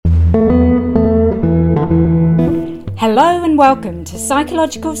Hello and welcome to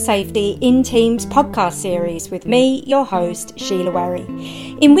Psychological Safety in Teams podcast series with me, your host, Sheila Werry,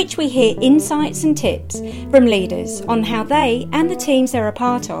 in which we hear insights and tips from leaders on how they and the teams they're a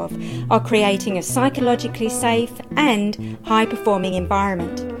part of are creating a psychologically safe and high-performing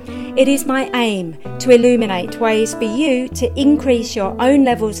environment. It is my aim to illuminate ways for you to increase your own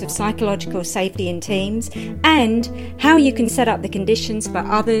levels of psychological safety in teams and how you can set up the conditions for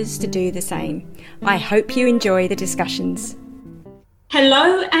others to do the same. I hope you enjoy the discussions.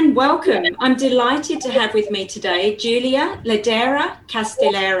 Hello and welcome. I'm delighted to have with me today Julia Ledera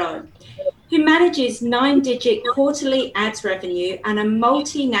Castillero, who manages 9-digit quarterly ads revenue and a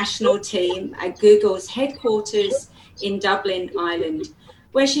multinational team at Google's headquarters in Dublin, Ireland,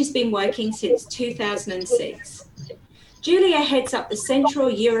 where she's been working since 2006. Julia heads up the Central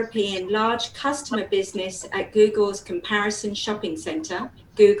European large customer business at Google's comparison shopping centre,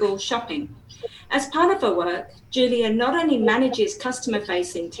 Google Shopping. As part of her work, Julia not only manages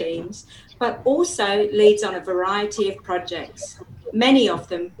customer-facing teams, but also leads on a variety of projects, many of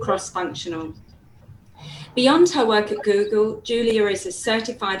them cross-functional. Beyond her work at Google, Julia is a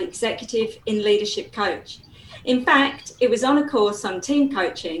certified executive in leadership coach. In fact, it was on a course on team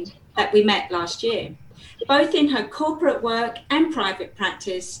coaching that we met last year. Both in her corporate work and private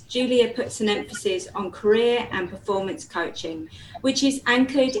practice, Julia puts an emphasis on career and performance coaching, which is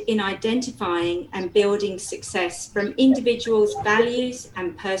anchored in identifying and building success from individuals' values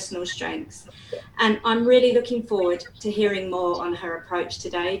and personal strengths. And I'm really looking forward to hearing more on her approach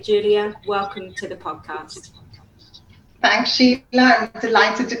today. Julia, welcome to the podcast. Thanks, Sheila. I'm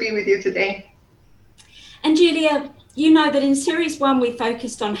delighted to be with you today. And Julia, you know that in Series 1, we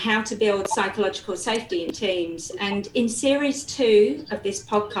focused on how to build psychological safety in teams. And in Series 2 of this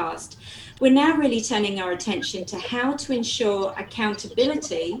podcast, we're now really turning our attention to how to ensure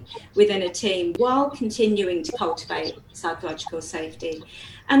accountability within a team while continuing to cultivate psychological safety.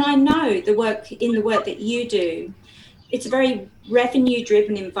 And I know the work that you do, it's a very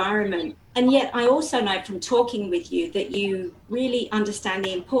revenue-driven environment. And yet I also know from talking with you that you really understand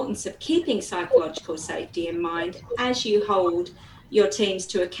the importance of keeping psychological safety in mind as you hold your teams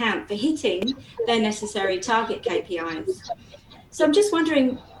to account for hitting their necessary target KPIs. So I'm just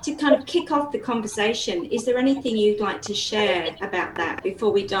wondering, to kind of kick off the conversation, is there anything you'd like to share about that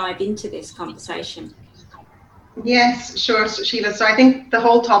before we dive into this conversation? Yes, sure, Sheila. So I think the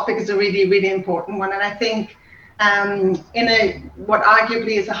whole topic is a really, really important one. And I think in what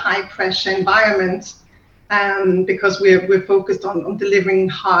arguably is a high pressure environment, because we're focused on delivering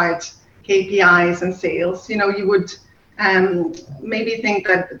hard KPIs and sales, you would maybe think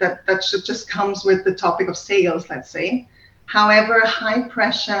that should just comes with the topic of sales, let's say. However, high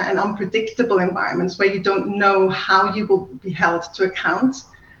pressure and unpredictable environments where you don't know how you will be held to account,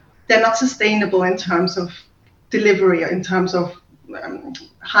 they're not sustainable in terms of delivery, in terms of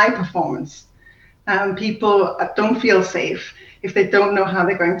high performance. People don't feel safe if they don't know how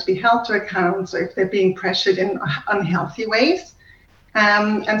they're going to be held to account, or if they're being pressured in unhealthy ways.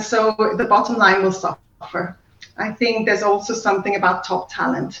 And so the bottom line will suffer. I think there's also something about top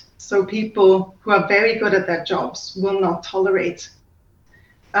talent. So people who are very good at their jobs will not tolerate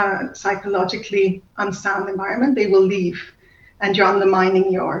a psychologically unsound environment. They will leave, and you're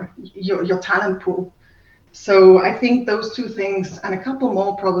undermining your talent pool. So I think those two things, and a couple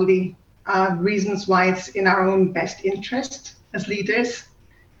more probably, reasons why it's in our own best interest as leaders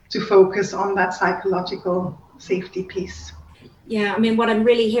to focus on that psychological safety piece. Yeah, I mean, what I'm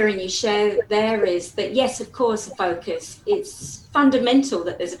really hearing you share there is that, yes, of course, a focus. It's fundamental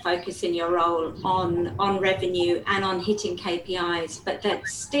that there's a focus in your role on revenue and on hitting KPIs, but that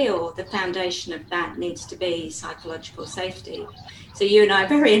still the foundation of that needs to be psychological safety. So you and I are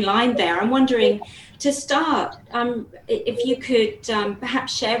very in line there. I'm wondering, to start, if you could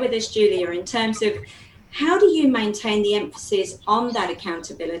perhaps share with us, Julia, in terms of how do you maintain the emphasis on that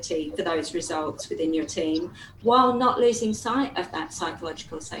accountability for those results within your team while not losing sight of that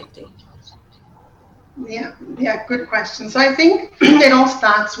psychological safety? Yeah, good question. So I think it all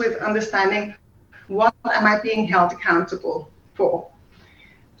starts with understanding, what am I being held accountable for?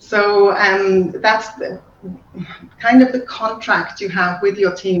 So that's the kind of the contract you have with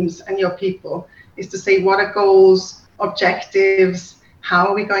your teams and your people, is to say, what are goals, objectives, how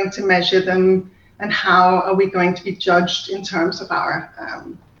are we going to measure them, and how are we going to be judged in terms of our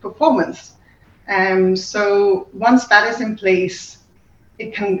performance. So once that is in place,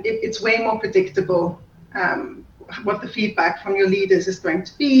 it's way more predictable what the feedback from your leaders is going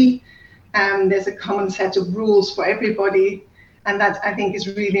to be. There's a common set of rules for everybody, and that I think is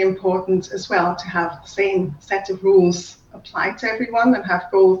really important as well, to have the same set of rules apply to everyone and have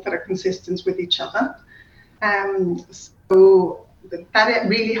goals that are consistent with each other. So that it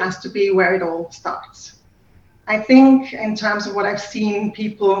really has to be where it all starts. I think in terms of what I've seen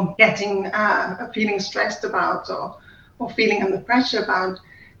people getting feeling stressed about or feeling under pressure about,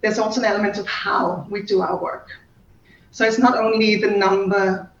 there's also an element of how we do our work. So it's not only the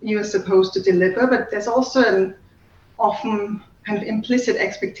number you're supposed to deliver, but there's also an often kind of implicit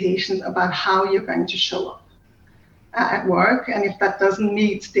expectation about how you're going to show up at work. And if that doesn't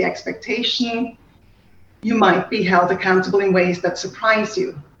meet the expectation, you might be held accountable in ways that surprise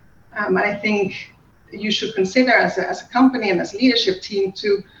you. And I think you should consider as a company and as a leadership team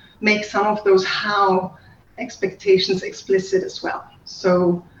to make some of those how expectations explicit as well.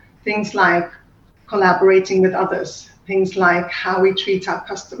 So things like collaborating with others, things like how we treat our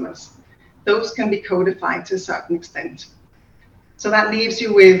customers, those can be codified to a certain extent. So that leaves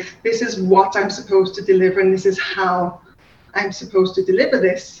you with, this is what I'm supposed to deliver, and this is how I'm supposed to deliver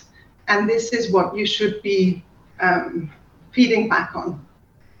this. And this is what you should be feeding back on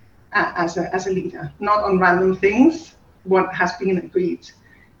as a leader, not on random things, what has been agreed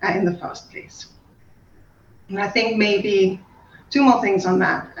in the first place. And I think maybe two more things on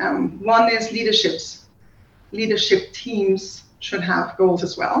that. One is leadership teams should have goals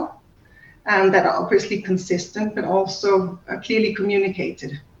as well, and that are obviously consistent, but also clearly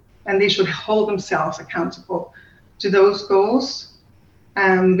communicated. And they should hold themselves accountable to those goals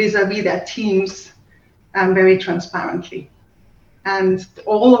vis-a-vis their teams very transparently. And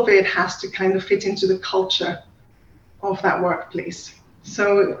all of it has to kind of fit into the culture of that workplace.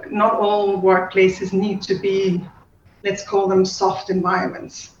 So not all workplaces need to be, let's call them soft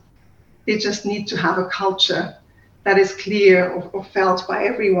environments. They just need to have a culture that is clear or felt by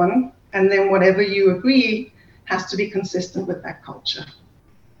everyone. And then whatever you agree has to be consistent with that culture.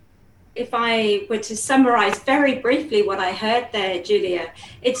 If I were to summarize very briefly what I heard there, Julia,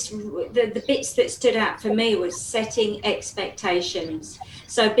 it's the bits that stood out for me was setting expectations.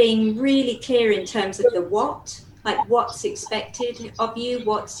 So being really clear in terms of the what, like what's expected of you,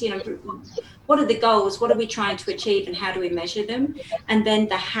 what are the goals, what are we trying to achieve, and how do we measure them? And then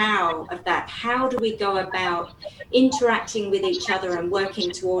the how of that. How do we go about interacting with each other and working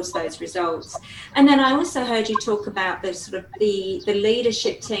towards those results? And then I also heard you talk about the sort of the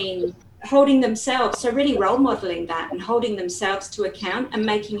leadership team holding themselves, so really role modeling that and holding themselves to account and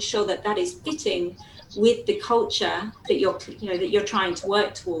making sure that that is fitting with the culture that you're trying to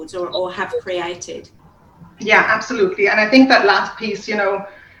work towards or have created. Yeah, absolutely. And I think that last piece,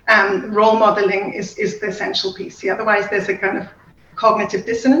 role modeling is the essential piece. Otherwise, there's a kind of cognitive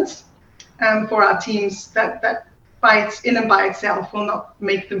dissonance for our teams that in and by itself will not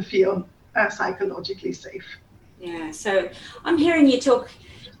make them feel psychologically safe. Yeah, so I'm hearing you talk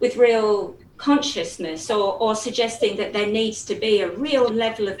with real consciousness or suggesting that there needs to be a real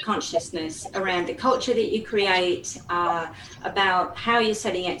level of consciousness around the culture that you create, about how you're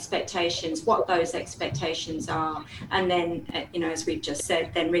setting expectations, what those expectations are, and then as we've just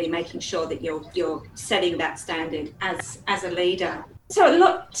said, then really making sure that you're setting that standard as a leader. So a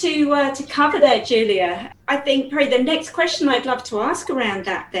lot to cover there, Julia. I think probably the next question I'd love to ask around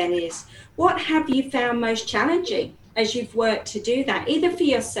that then is, what have you found most challenging as you've worked to do that, either for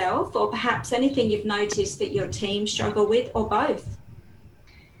yourself or perhaps anything you've noticed that your team struggle with, or both?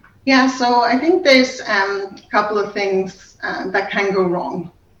 Yeah, so I think there's a couple of things that can go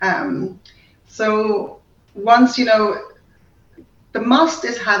wrong. So once, the must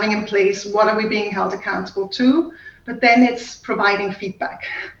is having in place what are we being held accountable to, but then it's providing feedback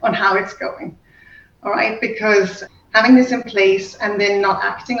on how it's going. All right, because having this in place and then not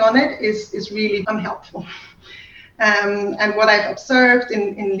acting on it is really unhelpful. And what I've observed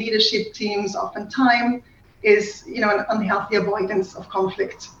in leadership teams oftentimes is, an unhealthy avoidance of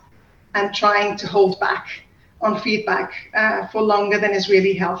conflict and trying to hold back on feedback for longer than is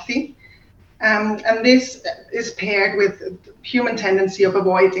really healthy. And this is paired with human tendency of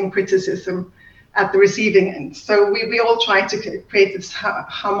avoiding criticism at the receiving end. So we all try to create this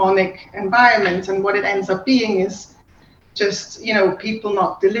harmonic environment, and what it ends up being is just, people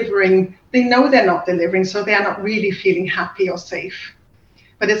not delivering. They know they're not delivering, so they are not really feeling happy or safe,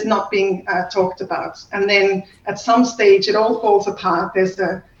 but it's not being talked about. And then at some stage, it all falls apart. There's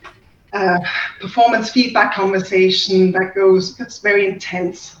a performance feedback conversation that's very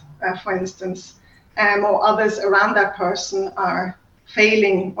intense, for instance, or others around that person are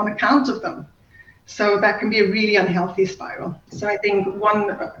failing on account of them. So that can be a really unhealthy spiral. So I think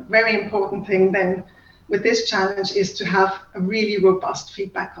one very important thing then with this challenge is to have a really robust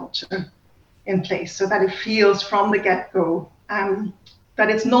feedback culture in place, so that it feels from the get-go that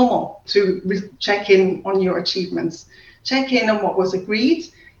it's normal to check in on your achievements, check in on what was agreed,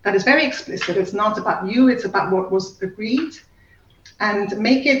 that is very explicit. It's not about you, it's about what was agreed, and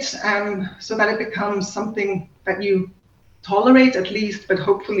make it so that it becomes something that you tolerate at least, but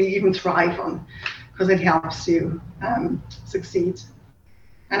hopefully even thrive on, because it helps you succeed.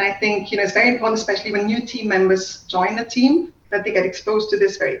 And I think, it's very important, especially when new team members join a team, that they get exposed to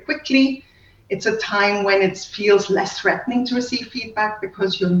this very quickly. It's a time when it feels less threatening to receive feedback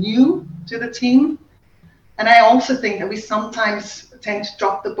because you're new to the team. And I also think that we sometimes tend to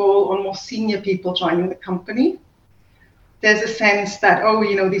drop the ball on more senior people joining the company. There's a sense that,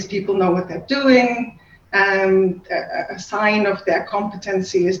 these people know what they're doing. A sign of their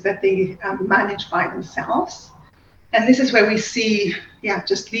competency is that they manage by themselves. And this is where we see,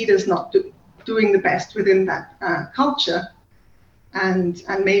 just leaders not doing the best within that culture, and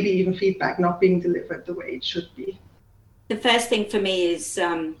maybe even feedback not being delivered the way it should be. The first thing for me is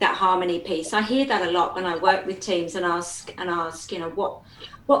that harmony piece. I hear that a lot when I work with teams and ask,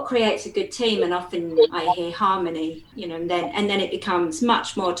 what creates a good team, and often I hear harmony, and then it becomes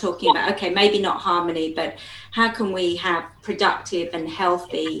much more talking about, okay, maybe not harmony, but how can we have productive and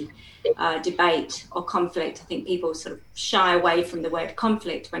healthy debate or conflict. I think people sort of shy away from the word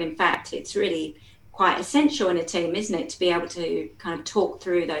conflict, when in fact it's really quite essential in a team, isn't it, to be able to kind of talk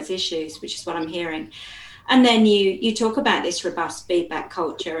through those issues, which is what I'm hearing. And then you talk about this robust feedback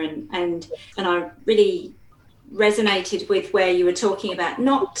culture, and I really resonated with where you were talking about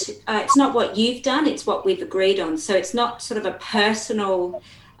it's not what you've done, it's what we've agreed on. So it's not sort of a personal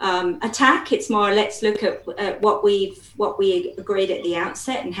attack. It's more, let's look at what we agreed at the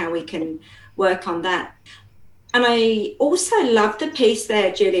outset and how we can work on that. And I also love the piece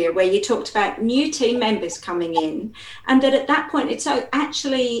there, Julia, where you talked about new team members coming in, and that at that point it's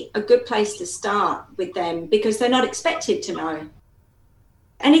actually a good place to start with them because they're not expected to know.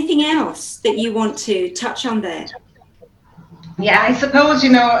 Anything else that you want to touch on there? Yeah, I suppose,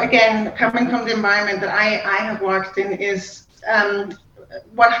 again, coming from the environment that I have worked in is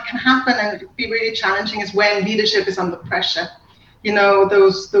what can happen and be really challenging is when leadership is under pressure.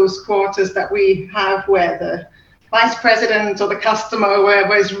 Those quarters that we have where the vice president or the customer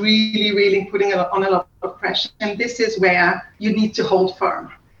where is really, really putting on a lot of pressure. And this is where you need to hold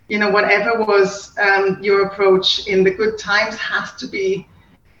firm. Whatever was your approach in the good times has to be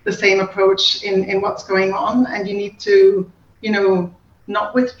the same approach in what's going on. And you need to,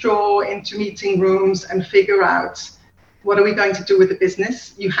 not withdraw into meeting rooms and figure out what are we going to do with the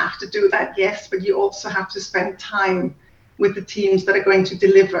business. You have to do that, yes, but you also have to spend time with the teams that are going to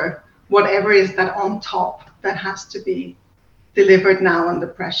deliver whatever is that on top that has to be delivered now under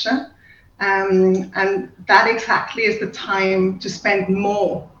pressure. And that exactly is the time to spend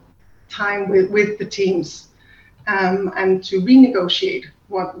more time with the teams and to renegotiate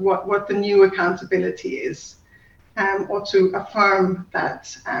what the new accountability is, or to affirm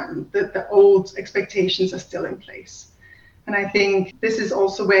that the old expectations are still in place. And I think this is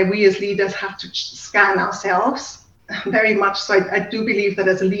also where we as leaders have to scan ourselves very much. So I do believe that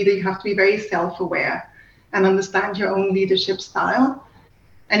as a leader, you have to be very self-aware and understand your own leadership style.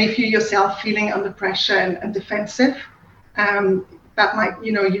 And if you yourself feeling under pressure and defensive, that might,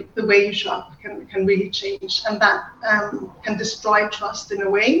 the way you show up can really change. And that can destroy trust in a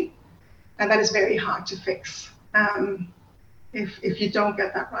way. And that is very hard to fix if you don't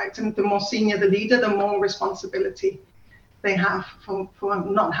get that right. And the more senior the leader, the more responsibility they have for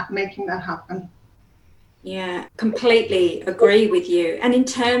not making that happen. Yeah, completely agree with you. And in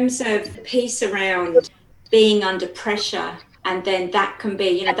terms of the piece around being under pressure, and then that can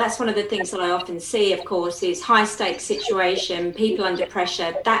be, that's one of the things that I often see, of course, is high stakes situation, people under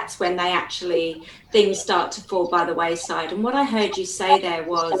pressure. That's when things start to fall by the wayside. And what I heard you say there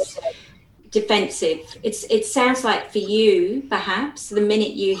was defensive. It sounds like for you, perhaps, the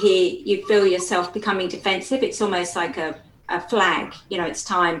minute you feel yourself becoming defensive, it's almost like a flag. It's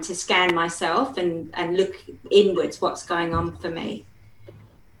time to scan myself and look inwards, what's going on for me.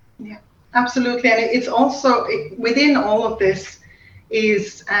 Yeah, absolutely. And it's also within all of this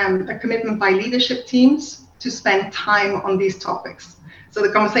is a commitment by leadership teams to spend time on these topics. So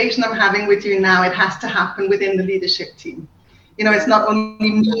the conversation I'm having with you now, it has to happen within the leadership team. It's not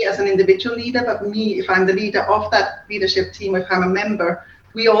only me as an individual leader, but me, if I'm the leader of that leadership team, if I'm a member,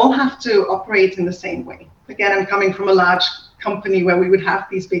 we all have to operate in the same way. Again, I'm coming from a large company where we would have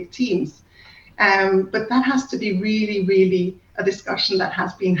these big teams. But that has to be really, really a discussion that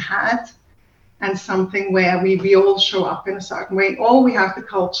has been had and something where we all show up in a certain way. Or we have the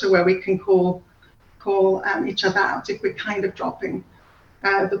culture where we can call each other out if we're kind of dropping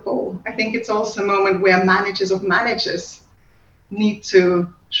the ball. I think it's also a moment where managers of managers need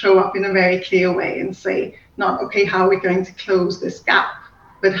to show up in a very clear way and say, not, okay, how are we going to close this gap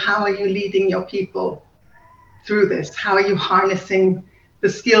but how are you leading your people through this? How are you harnessing the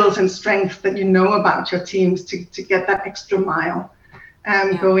skills and strengths that you know about your teams to get that extra mile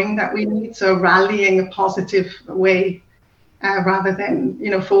going that we need? So rallying a positive way rather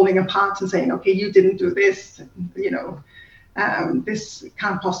than, falling apart and saying, okay, you didn't do this, this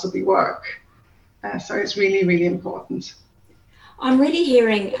can't possibly work. So it's really, really important. I'm really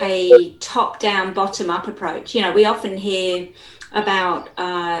hearing a top-down, bottom-up approach. We often hear about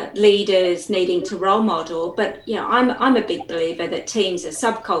leaders needing to role model, but I'm a big believer that teams are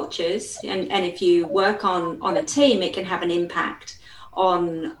subcultures, and if you work on a team, it can have an impact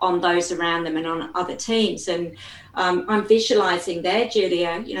on those around them and on other teams. And I'm visualizing there,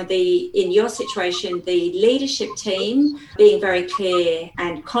 Julia, in your situation, the leadership team being very clear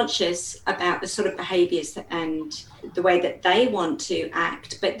and conscious about the sort of behaviors and the way that they want to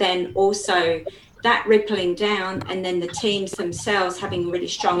act, but then also that rippling down, and then the teams themselves having really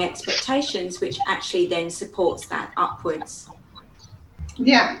strong expectations, which actually then supports that upwards.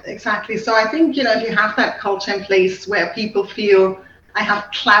 Yeah, exactly. So I think, if you have that culture in place where people feel I have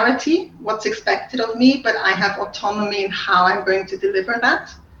clarity, what's expected of me, but I have autonomy in how I'm going to deliver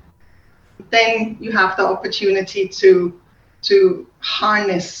that, then you have the opportunity to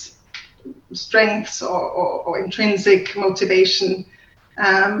harness strengths or intrinsic motivation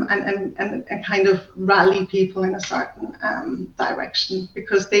and kind of rally people in a certain direction,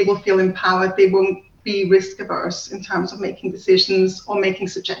 because they will feel empowered. They won't be risk averse in terms of making decisions or making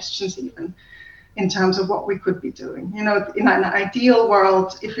suggestions even in terms of what we could be doing. In an ideal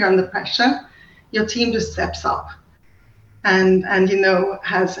world, if you're under pressure, your team just steps up and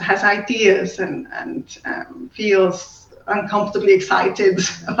has ideas and feels uncomfortably excited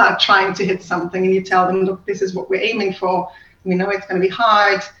about trying to hit something, and you tell them, look, this is what we're aiming for. We know it's going to be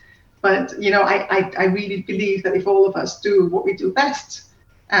hard, but I really believe that if all of us do what we do best,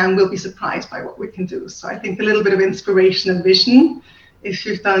 we'll be surprised by what we can do. So I think a little bit of inspiration and vision, if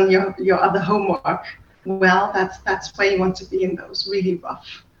you've done your other homework well, that's where you want to be in those really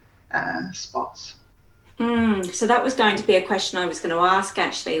rough spots. So that was going to be a question I was going to ask,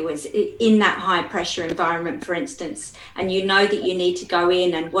 actually, was in that high pressure environment, for instance, and that you need to go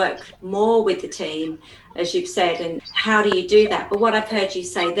in and work more with the team, as you've said, and how do you do that? But what I've heard you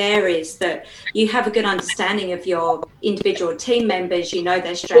say there is that you have a good understanding of your individual team members,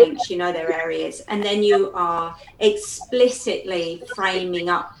 their strengths, their areas, and then you are explicitly framing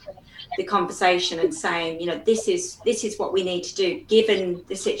up the conversation and saying, this is what we need to do given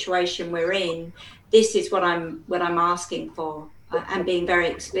the situation we're in. This is what I'm asking for, and being very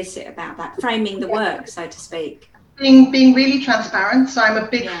explicit about that, framing the work, so to speak. Being really transparent. So I'm a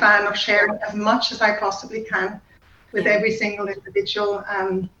big fan of sharing as much as I possibly can with every single individual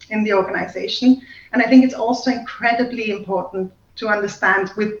in the organization. And I think it's also incredibly important to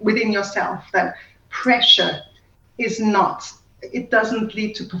understand within yourself that pressure it doesn't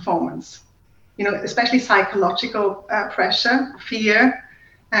lead to performance. Especially psychological pressure, fear.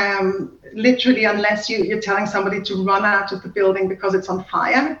 Literally, unless you're telling somebody to run out of the building because it's on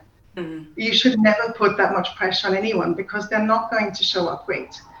fire, you should never put that much pressure on anyone, because they're not going to show up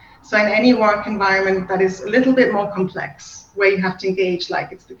great. So in any work environment that is a little bit more complex, where you have to engage,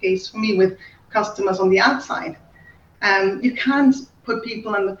 like it's the case for me with customers on the outside, you can't put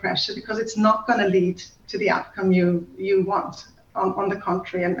people under pressure, because it's not going to lead to the outcome you want. On the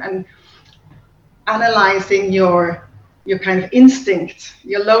contrary, and analyzing your kind of instinct,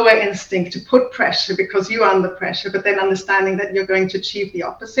 your lower instinct to put pressure because you are under pressure, but then understanding that you're going to achieve the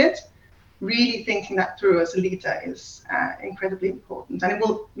opposite, really thinking that through as a leader is incredibly important. And it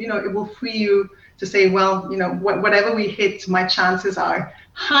will free you to say, well, whatever we hit, my chances are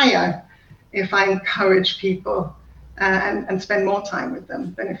higher if I encourage people and spend more time with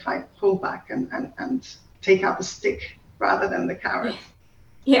them than if I pull back and take out the stick rather than the carrot.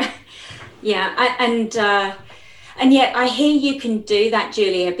 Yeah. And yet I hear you can do that,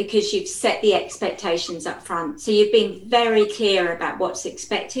 Julia, because you've set the expectations up front. So you've been very clear about what's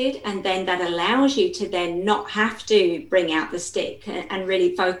expected, and then that allows you to then not have to bring out the stick and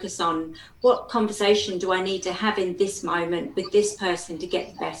really focus on what conversation do I need to have in this moment with this person to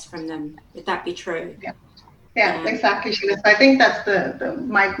get the best from them. Would that be true? Yeah, exactly, Sheila. So I think that's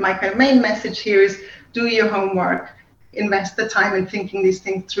my kind of main message here is do your homework, invest the time in thinking these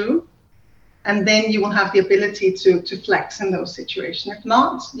things through. And then you will have the ability to flex in those situations. If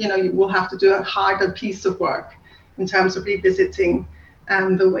not, you will have to do a harder piece of work in terms of revisiting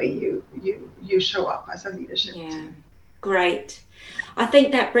the way you show up as a leadership team. Great. I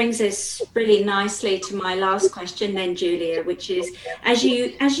think that brings us really nicely to my last question then, Julia, which is, as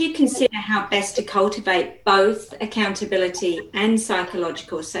you consider how best to cultivate both accountability and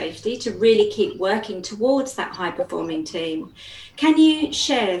psychological safety to really keep working towards that high-performing team, can you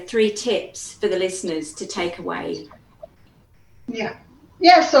share 3 tips for the listeners to take away? Yeah.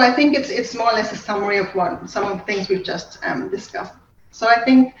 So I think it's more or less a summary of some of the things we've just discussed. So I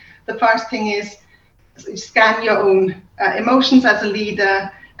think the first thing is scan your own emotions as a leader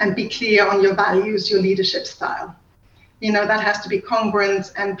and be clear on your values, your leadership style. That has to be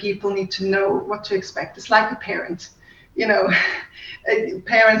congruent, and people need to know what to expect. It's like a parent.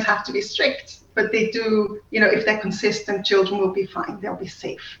 Parents have to be strict, but they do, if they're consistent, children will be fine. They'll be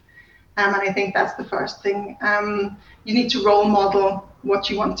safe. And I think that's the first thing. You need to role model what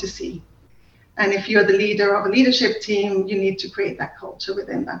you want to see. And if you're the leader of a leadership team, you need to create that culture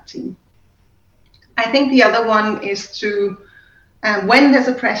within that team. I think the other one is to, when there's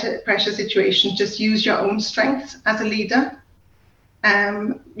a pressure situation, just use your own strengths as a leader.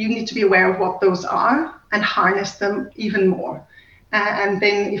 You need to be aware of what those are and harness them even more. And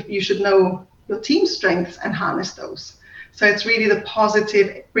then if you should know your team's strengths and harness those. So it's really the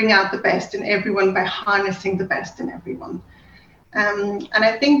positive, bring out the best in everyone by harnessing the best in everyone. And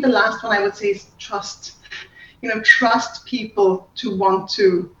I think the last one I would say is trust. Trust people to want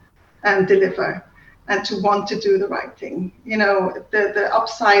to deliver and to want to do the right thing. The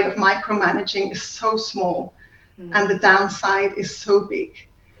upside of micromanaging is so small, and the downside is so big.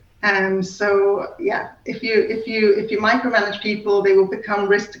 So yeah, if you micromanage people, they will become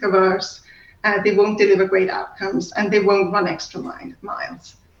risk averse. They won't deliver great outcomes, and they won't run extra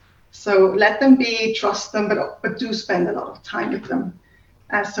miles. So let them be, trust them, but do spend a lot of time with them,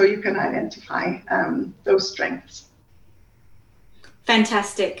 so you can identify those strengths.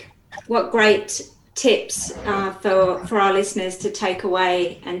 Fantastic! What great tips for our listeners to take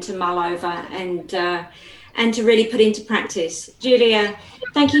away and to mull over and to really put into practice. Julia,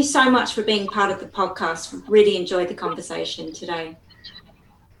 thank you so much for being part of the podcast. Really enjoyed the conversation today.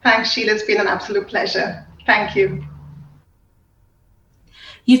 Thanks, Sheila. It's been an absolute pleasure. Thank you.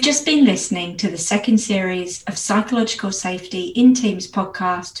 You've just been listening to the second series of Psychological Safety in Teams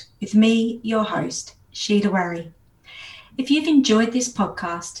podcast with me, your host, Sheila Wherry. If you've enjoyed this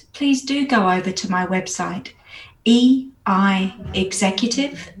podcast, please do go over to my website,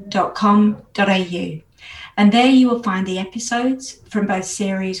 eiexecutive.com.au, and there you will find the episodes from both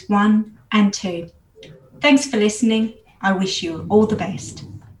series 1 and 2. Thanks for listening. I wish you all the best.